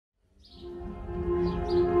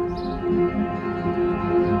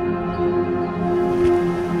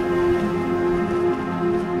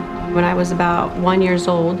When I was about 1 year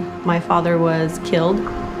old, my father was killed.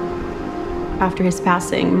 After his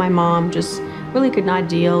passing, my mom just really could not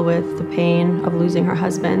deal with the pain of losing her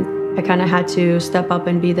husband. I kind of had to step up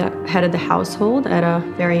and be the head of the household at a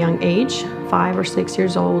very young age, 5 or 6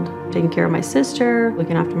 years old, taking care of my sister,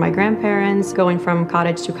 looking after my grandparents, going from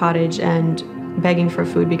cottage to cottage and begging for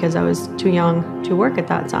food because I was too young to work at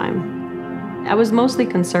that time. I was mostly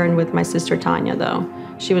concerned with my sister Tanya, though.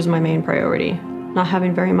 She was my main priority. Not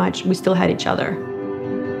having very much, we still had each other.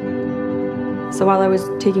 So while I was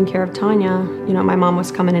taking care of Tanya, my mom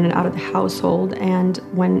was coming in and out of the household, and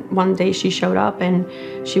when one day she showed up and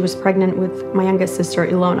she was pregnant with my youngest sister,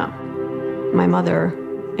 Ilona. My mother,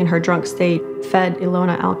 in her drunk state, fed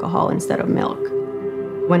Ilona alcohol instead of milk.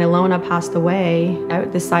 When Ilona passed away, I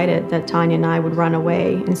decided that Tanya and I would run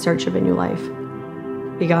away in search of a new life.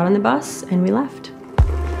 We got on the bus and we left.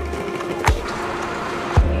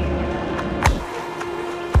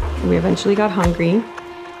 We eventually got hungry,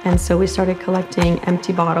 and so we started collecting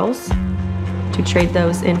empty bottles to trade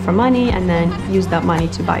those in for money and then use that money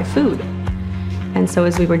to buy food. And so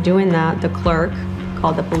as we were doing that, the clerk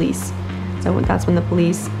called the police. So that's when the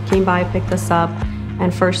police came by, picked us up,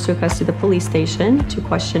 and first took us to the police station to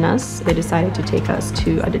question us. They decided to take us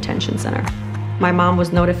to a detention center. My mom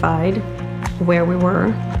was notified where we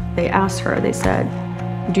were. They asked her, they said,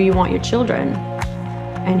 "Do you want your children?"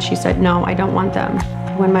 And she said, "No, I don't want them."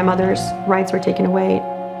 When my mother's rights were taken away,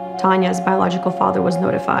 Tanya's biological father was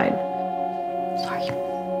notified. Sorry.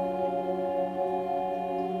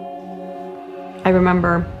 I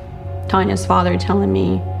remember Tanya's father telling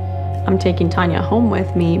me, "I'm taking Tanya home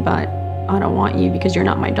with me, but I don't want you because you're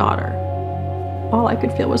not my daughter." All I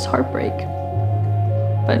could feel was heartbreak.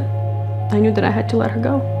 But I knew that I had to let her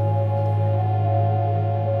go.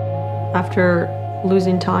 After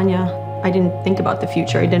losing Tanya, I didn't think about the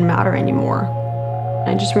future. It didn't matter anymore.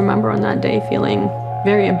 I just remember on that day feeling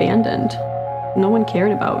very abandoned. No one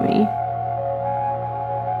cared about me.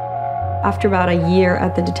 After about a year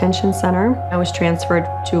at the detention center, I was transferred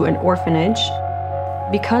to an orphanage.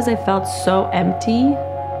 Because I felt so empty,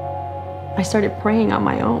 I started praying on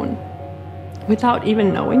my own. Without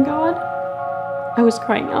even knowing God, I was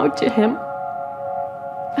crying out to Him,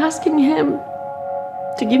 asking Him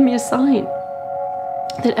to give me a sign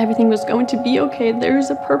that everything was going to be okay. There is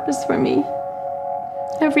a purpose for me.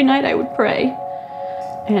 Every night I would pray.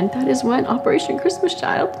 And that is when Operation Christmas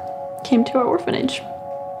Child came to our orphanage.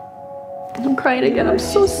 I'm crying again, I'm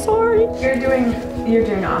so sorry. You're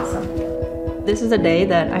doing awesome. This is the day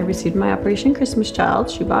that I received my Operation Christmas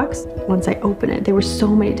Child shoebox. Once I opened it, there were so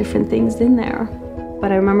many different things in there.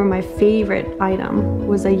 But I remember my favorite item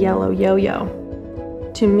was a yellow yo-yo.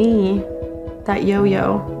 To me, that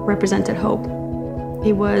yo-yo represented hope.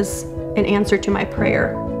 It was an answer to my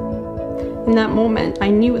prayer. In that moment, I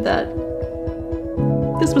knew that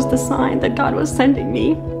this was the sign that God was sending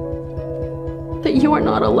me, that you are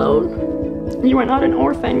not alone. You are not an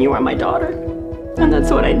orphan, you are my daughter. And that's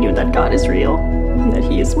what I knew, that God is real and that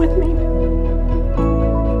He is with me.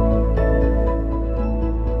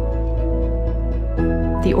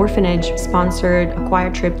 The orphanage sponsored a choir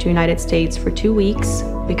trip to the United States for 2 weeks.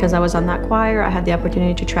 Because I was on that choir, I had the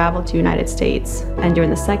opportunity to travel to the United States. And during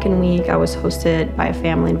the second week, I was hosted by a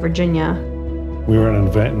family in Virginia. We were at an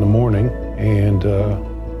event in the morning, and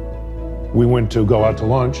we went to go out to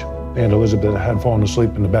lunch, and Elizabeth had fallen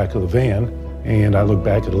asleep in the back of the van, and I looked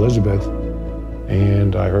back at Elizabeth,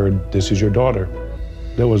 and I heard, "This is your daughter."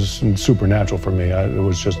 That was supernatural for me. It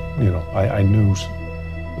was just, I knew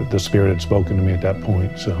that the Spirit had spoken to me at that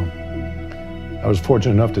point, so I was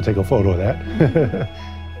fortunate enough to take a photo of that.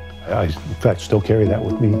 I, in fact, still carry that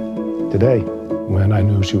with me today when I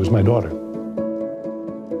knew she was my daughter.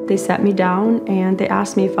 They sat me down and they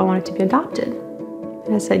asked me if I wanted to be adopted.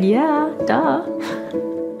 And I said, yeah, duh.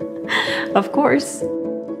 Of course.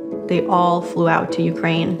 They all flew out to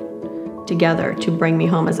Ukraine together to bring me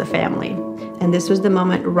home as a family. And this was the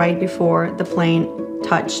moment right before the plane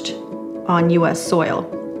touched on US soil.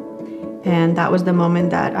 And that was the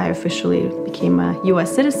moment that I officially became a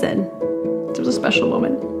US citizen. It was a special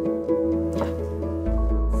moment.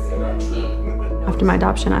 After my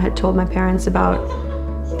adoption, I had told my parents about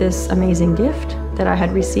this amazing gift that I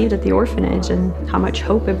had received at the orphanage and how much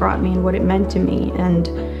hope it brought me and what it meant to me. And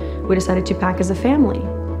we decided to pack as a family.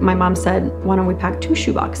 My mom said, "Why don't we pack 2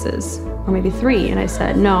 shoeboxes or maybe 3?" And I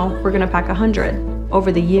said, "No, we're gonna pack 100.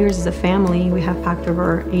 Over the years as a family, we have packed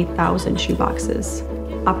over 8,000 shoeboxes.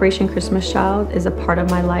 Operation Christmas Child is a part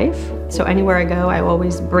of my life. So anywhere I go, I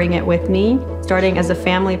always bring it with me. Starting as a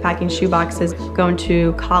family packing shoeboxes, going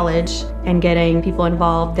to college and getting people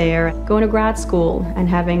involved there, going to grad school and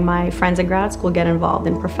having my friends in grad school get involved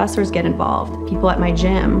and professors get involved, people at my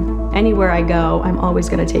gym. Anywhere I go, I'm always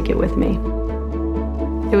going to take it with me.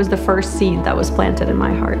 It was the first seed that was planted in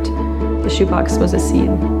my heart. The shoebox was a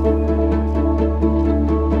seed.